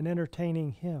king and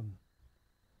entertaining him.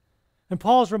 And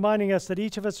Paul's reminding us that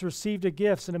each of us received a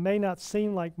gift, and it may not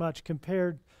seem like much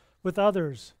compared with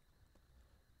others.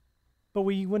 But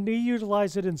when we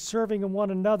utilize it in serving one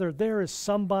another, there is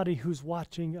somebody who's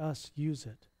watching us use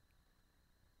it.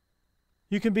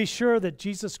 You can be sure that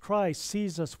Jesus Christ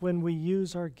sees us when we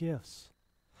use our gifts.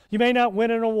 You may not win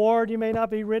an award. You may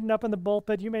not be written up in the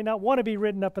pulpit. You may not want to be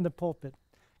written up in the pulpit,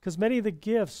 because many of the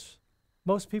gifts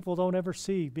most people don't ever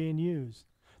see being used.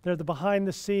 They're the behind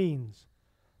the scenes.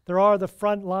 There are the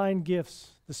front line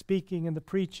gifts, the speaking and the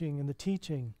preaching and the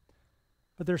teaching.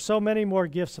 But there's so many more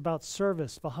gifts about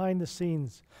service behind the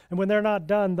scenes. And when they're not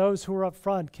done, those who are up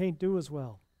front can't do as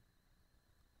well.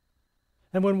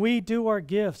 And when we do our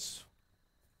gifts,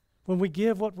 when we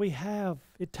give what we have,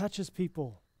 it touches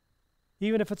people,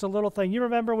 even if it's a little thing. You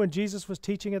remember when Jesus was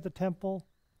teaching at the temple?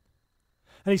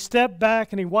 And he stepped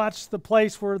back and he watched the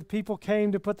place where the people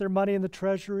came to put their money in the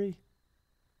treasury.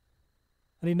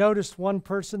 And he noticed one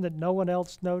person that no one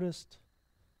else noticed.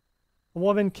 A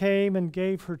woman came and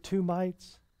gave her 2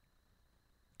 mites.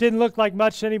 Didn't look like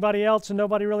much to anybody else, and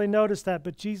nobody really noticed that.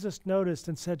 But Jesus noticed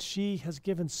and said, "She has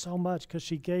given so much because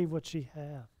she gave what she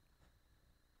had."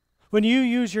 When you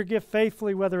use your gift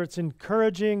faithfully, whether it's an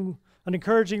encouraging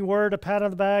word, a pat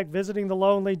on the back, visiting the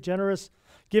lonely, generous,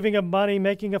 giving of money,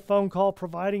 making a phone call,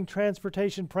 providing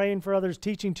transportation, praying for others,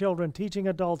 teaching children, teaching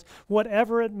adults,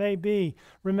 whatever it may be,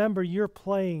 remember you're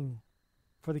playing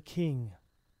for the King.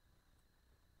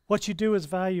 What you do is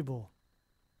valuable.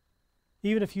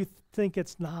 Even if you think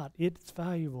it's not, it's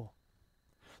valuable.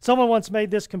 Someone once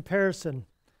made this comparison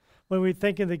when we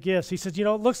think of the gifts. He said, it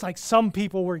looks like some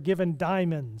people were given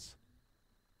diamonds,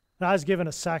 and I was given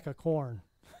a sack of corn.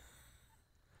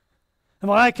 And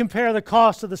when I compare the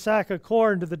cost of the sack of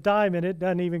corn to the diamond, it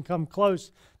doesn't even come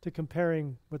close to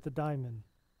comparing with the diamond.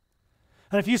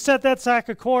 And if you set that sack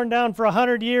of corn down for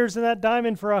 100 years and that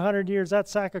diamond for 100 years, that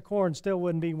sack of corn still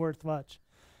wouldn't be worth much.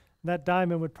 That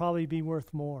diamond would probably be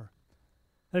worth more.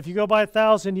 And if you go by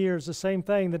 1,000 years, the same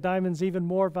thing, the diamond's even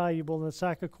more valuable than the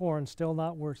sack of corn, still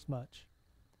not worth much.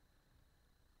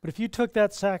 But if you took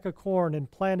that sack of corn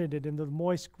and planted it into the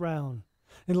moist ground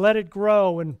and let it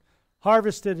grow and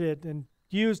harvested it and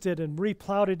used it and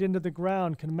replowed it into the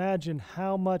ground, can imagine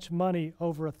how much money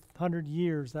over 100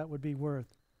 years that would be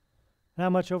worth. And how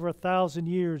much over 1,000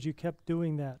 years you kept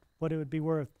doing that, what it would be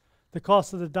worth. The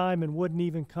cost of the diamond wouldn't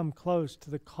even come close to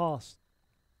the cost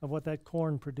of what that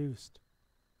corn produced.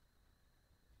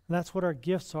 And that's what our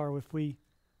gifts are. If we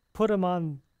put them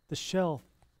on the shelf,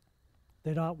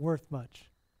 they're not worth much.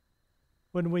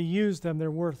 When we use them,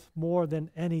 they're worth more than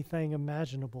anything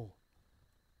imaginable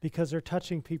because they're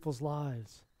touching people's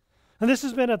lives. And this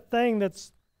has been a thing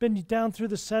that's been down through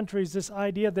the centuries, this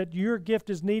idea that your gift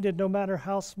is needed no matter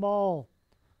how small.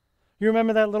 You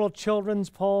remember that little children's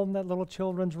poem, that little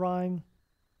children's rhyme?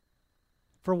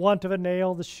 For want of a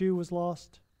nail, the shoe was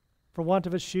lost. For want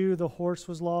of a shoe, the horse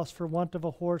was lost. For want of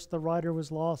a horse, the rider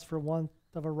was lost. For want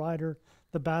of a rider,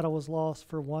 the battle was lost.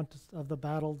 For want of the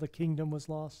battle, the kingdom was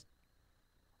lost.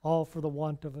 All for the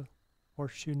want of a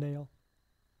horseshoe nail.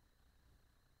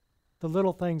 The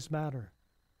little things matter.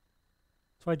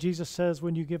 That's why Jesus says,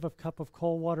 when you give a cup of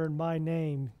cold water in my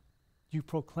name, you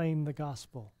proclaim the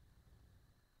gospel.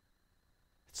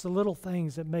 It's the little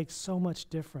things that make so much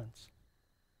difference.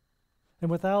 And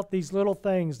without these little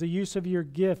things, the use of your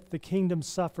gift, the kingdom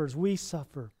suffers. We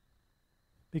suffer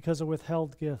because of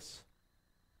withheld gifts.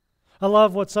 I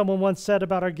love what someone once said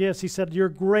about our gifts. He said, your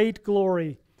great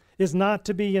glory is not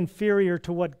to be inferior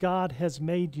to what God has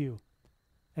made you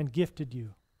and gifted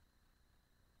you.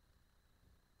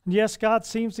 And yes, God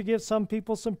seems to give some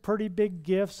people some pretty big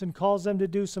gifts and calls them to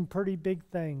do some pretty big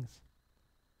things.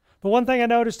 But one thing I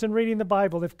noticed in reading the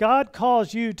Bible, if God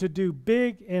calls you to do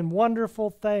big and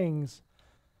wonderful things,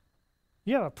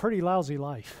 you have a pretty lousy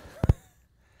life.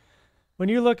 When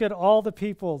you look at all the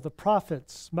people, the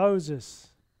prophets, Moses,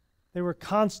 they were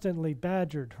constantly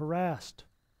badgered, harassed.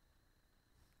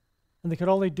 And they could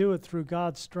only do it through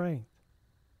God's strength.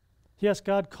 Yes,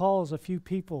 God calls a few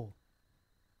people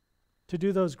to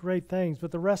do those great things,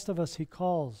 but the rest of us He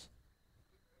calls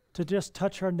to just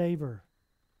touch our neighbor,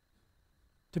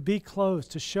 to be close,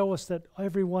 to show us that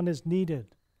everyone is needed,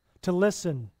 to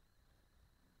listen,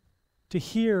 to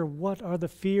hear what are the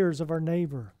fears of our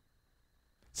neighbor.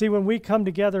 See, when we come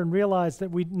together and realize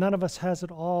that none of us has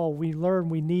it all, we learn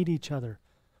we need each other.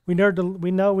 We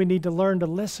know we need to learn to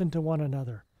listen to one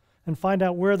another and find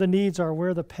out where the needs are,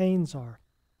 where the pains are.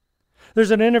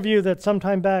 There's an interview that some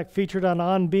time back featured on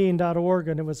onbeing.org,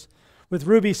 and it was with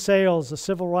Ruby Sales, a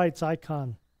civil rights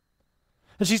icon.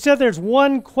 And she said there's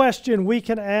one question we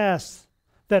can ask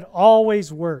that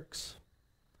always works.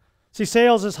 See,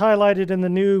 Sales is highlighted in the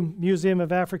new Museum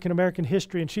of African American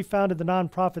History, and she founded the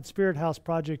nonprofit Spirit House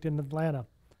Project in Atlanta.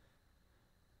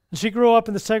 And she grew up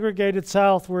in the segregated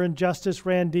South where injustice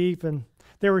ran deep, and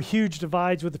there were huge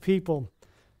divides with the people.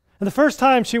 And the first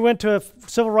time she went to a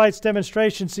civil rights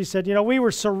demonstration, she said, we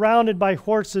were surrounded by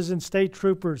horses and state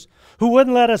troopers who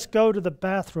wouldn't let us go to the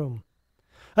bathroom.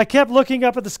 I kept looking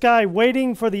up at the sky,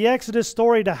 waiting for the Exodus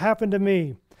story to happen to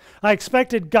me. I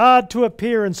expected God to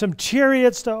appear and some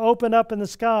chariots to open up in the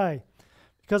sky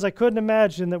because I couldn't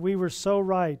imagine that we were so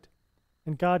right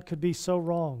and God could be so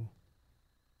wrong.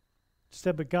 She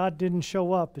said, but God didn't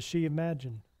show up as she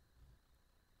imagined.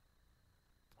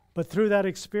 But through that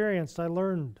experience, I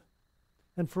learned,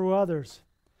 and through others.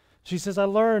 She says, I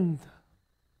learned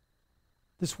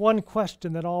this one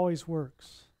question that always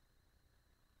works.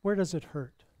 Where does it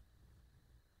hurt?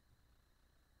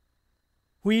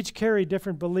 We each carry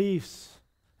different beliefs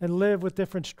and live with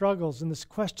different struggles, and this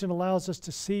question allows us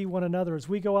to see one another. As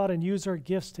we go out and use our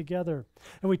gifts together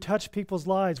and we touch people's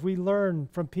lives, we learn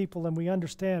from people and we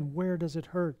understand where does it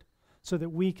hurt so that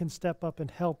we can step up and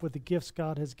help with the gifts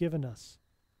God has given us.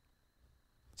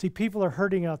 See, people are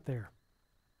hurting out there.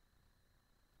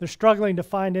 They're struggling to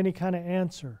find any kind of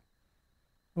answer.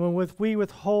 And when we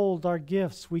withhold our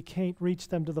gifts, we can't reach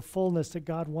them to the fullness that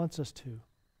God wants us to.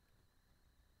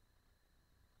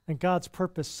 And God's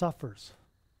purpose suffers.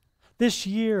 This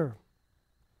year,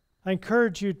 I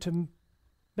encourage you to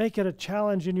make it a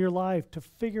challenge in your life to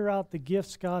figure out the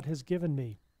gifts God has given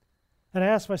me. And I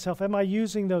ask myself, am I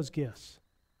using those gifts?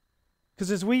 Because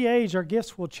as we age, our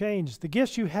gifts will change. The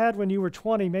gifts you had when you were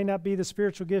 20 may not be the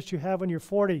spiritual gifts you have when you're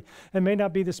 40, and may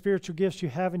not be the spiritual gifts you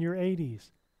have in your 80s.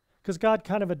 Because God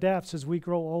kind of adapts as we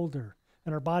grow older,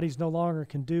 and our bodies no longer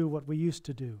can do what we used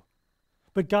to do.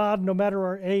 But God, no matter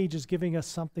our age, is giving us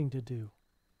something to do.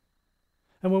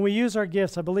 And when we use our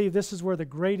gifts, I believe this is where the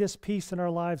greatest peace in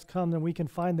our lives comes, and we can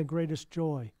find the greatest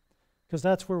joy, because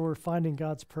that's where we're finding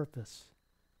God's purpose.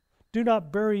 Do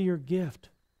not bury your gift.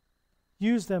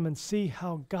 Use them and see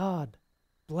how God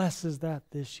blesses that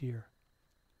this year.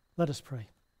 Let us pray.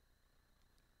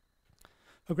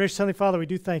 Oh, gracious Heavenly Father, we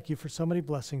do thank you for so many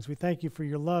blessings. We thank you for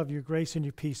your love, your grace, and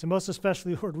your peace. And most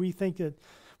especially, Lord,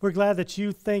 we're glad that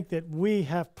you think that we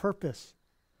have purpose.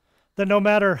 That no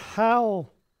matter how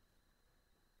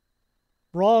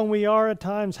wrong we are at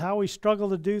times, how we struggle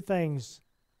to do things,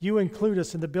 you include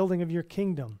us in the building of your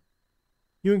kingdom.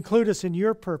 You include us in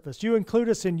your purpose. You include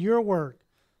us in your work.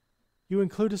 You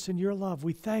include us in your love.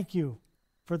 We thank you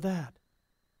for that.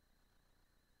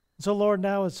 And so, Lord,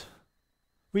 now as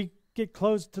we get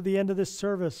close to the end of this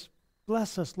service,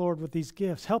 bless us, Lord, with these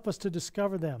gifts. Help us to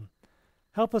discover them.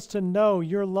 Help us to know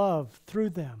your love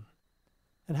through them.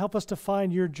 And help us to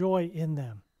find your joy in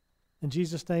them. In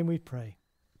Jesus' name we pray.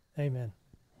 Amen.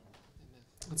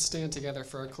 Let's stand together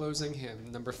for our closing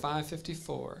hymn, number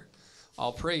 554.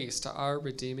 All praise to our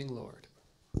redeeming Lord.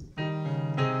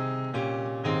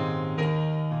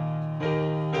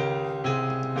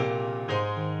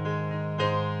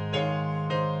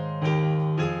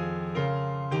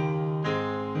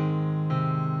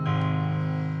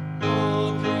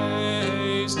 All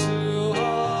praise to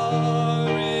our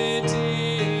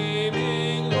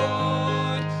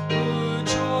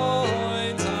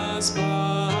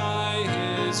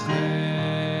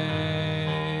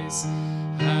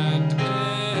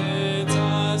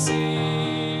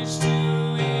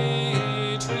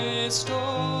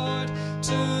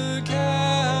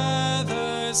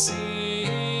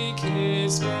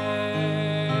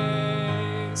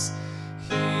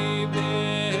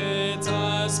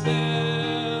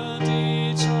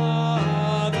each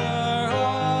other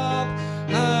up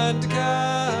and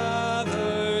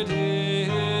gathered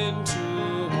into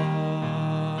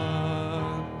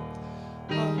one.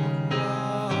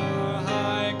 Our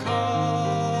high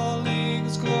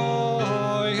calling's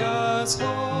glorious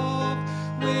hope,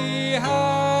 we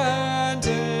hand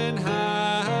in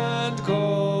hand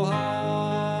go on.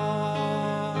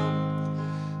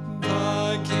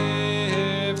 The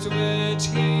gift which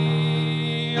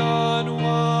He on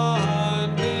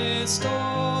one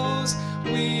bestows,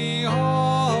 we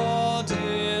all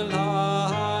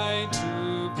delight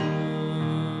to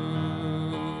prove.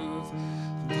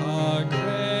 The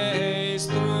grace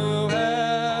through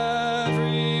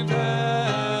every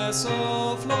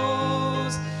vessel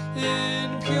flows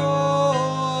in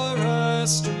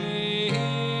purest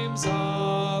streams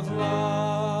of love.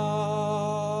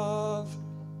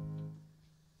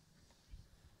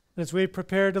 As we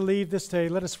prepare to leave this day,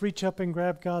 let us reach up and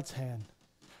grab God's hand,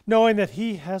 knowing that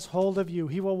He has hold of you.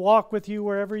 He will walk with you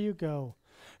wherever you go.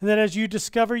 And that as you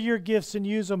discover your gifts and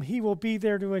use them, He will be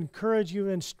there to encourage you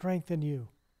and strengthen you.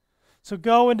 So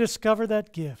go and discover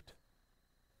that gift.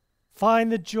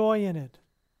 Find the joy in it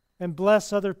and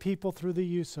bless other people through the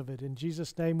use of it. In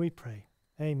Jesus' name we pray.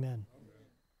 Amen.